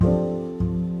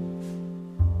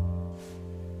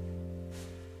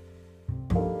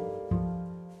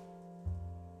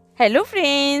Hello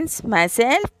friends,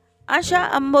 myself Asha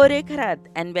Ambore Kharat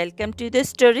and welcome to the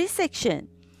story section.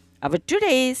 Our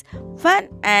today's fun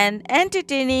and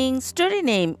entertaining story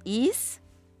name is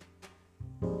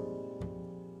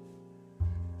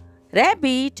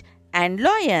Rabbit and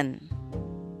Lion.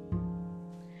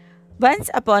 Once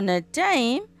upon a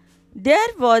time,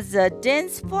 there was a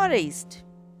dense forest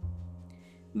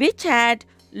which had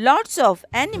lots of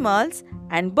animals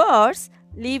and birds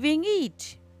living in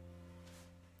it.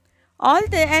 All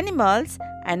the animals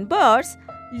and birds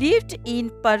lived in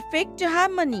perfect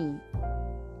harmony.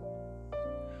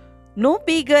 No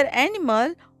bigger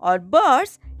animal or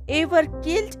birds ever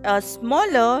killed a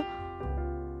smaller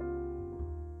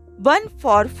one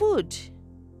for food.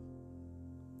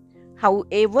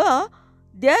 However,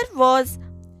 there was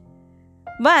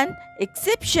one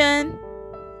exception,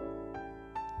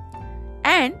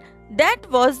 and that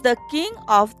was the king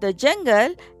of the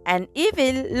jungle, an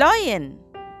evil lion.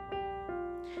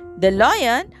 The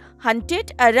lion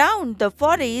hunted around the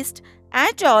forest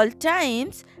at all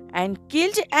times and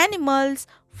killed animals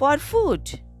for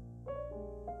food.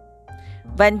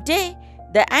 One day,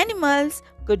 the animals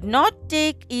could not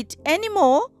take it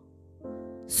anymore,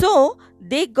 so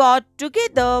they got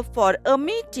together for a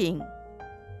meeting.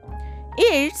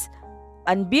 It's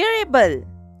unbearable.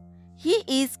 He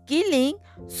is killing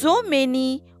so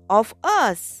many of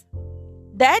us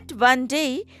that one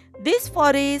day this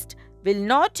forest will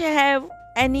not have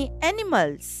any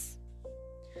animals,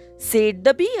 said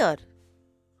the bear.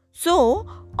 So,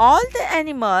 all the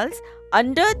animals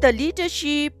under the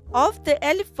leadership of the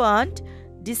elephant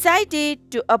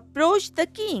decided to approach the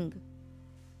king.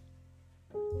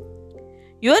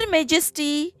 Your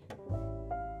Majesty,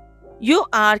 you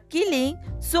are killing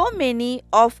so many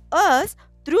of us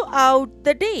throughout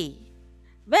the day,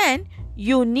 when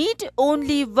you need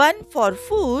only one for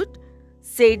food,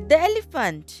 said the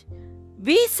elephant.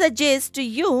 We suggest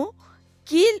you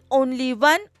kill only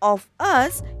one of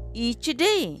us each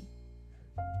day,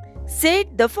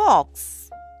 said the fox.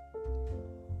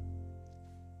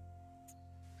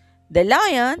 The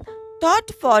lion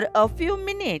thought for a few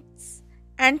minutes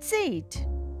and said,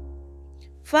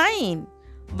 Fine,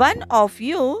 one of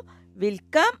you will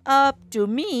come up to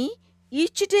me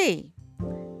each day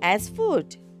as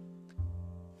food.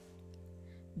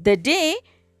 The day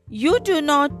you do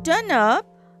not turn up,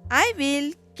 I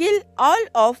will kill all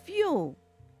of you.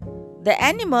 The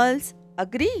animals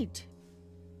agreed.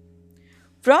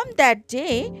 From that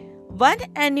day, one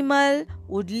animal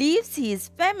would leave his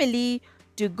family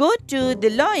to go to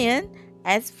the lion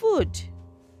as food.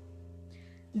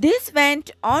 This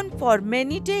went on for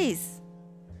many days,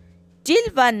 till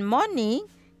one morning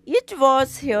it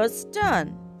was his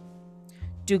turn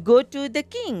to go to the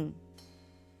king.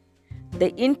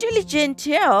 The intelligent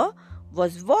hare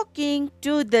was walking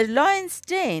to the lion's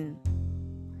den.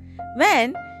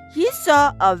 When he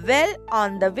saw a well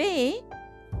on the way,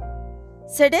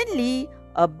 suddenly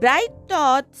a bright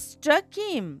thought struck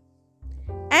him,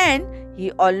 and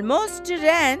he almost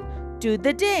ran to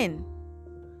the den.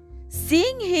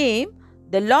 Seeing him,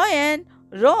 the lion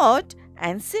roared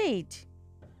and said,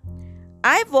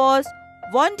 I was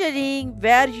wondering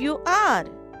where you are.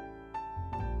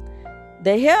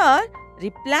 The hare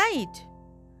replied,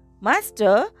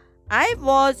 Master, I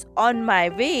was on my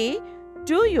way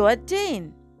to your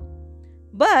den.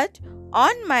 But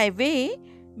on my way,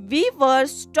 we were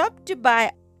stopped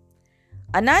by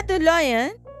another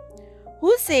lion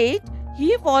who said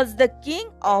he was the king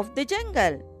of the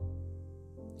jungle.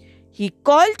 He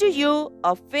called you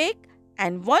a fake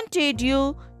and wanted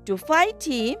you to fight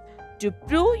him to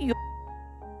prove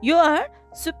your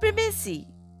supremacy.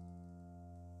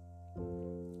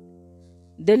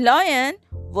 The lion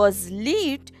was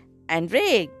relieved and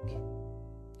ragged.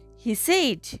 He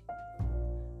said,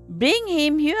 Bring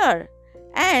him here,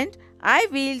 and I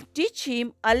will teach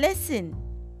him a lesson.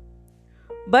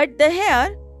 But the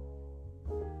hare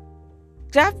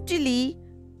craftily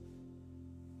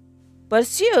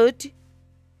pursued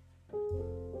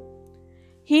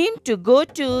him to go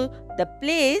to the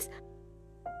place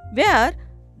where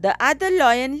the other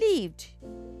lion lived.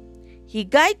 He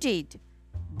guided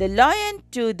the lion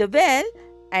to the well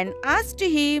and asked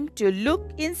him to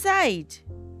look inside.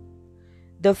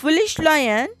 The foolish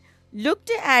lion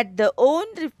looked at the own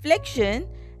reflection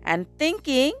and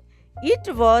thinking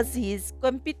it was his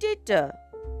competitor,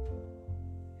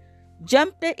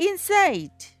 jumped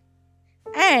inside,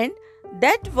 and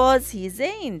that was his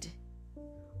end.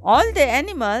 All the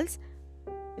animals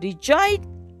rejoiced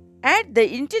at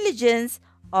the intelligence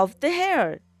of the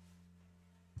hare.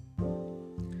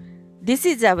 This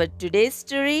is our today's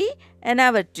story and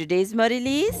our today's moral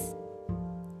is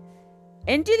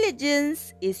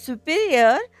Intelligence is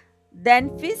superior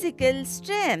than physical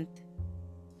strength.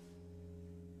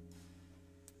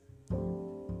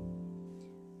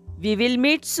 We will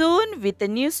meet soon with a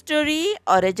new story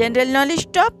or a general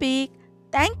knowledge topic.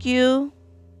 Thank you.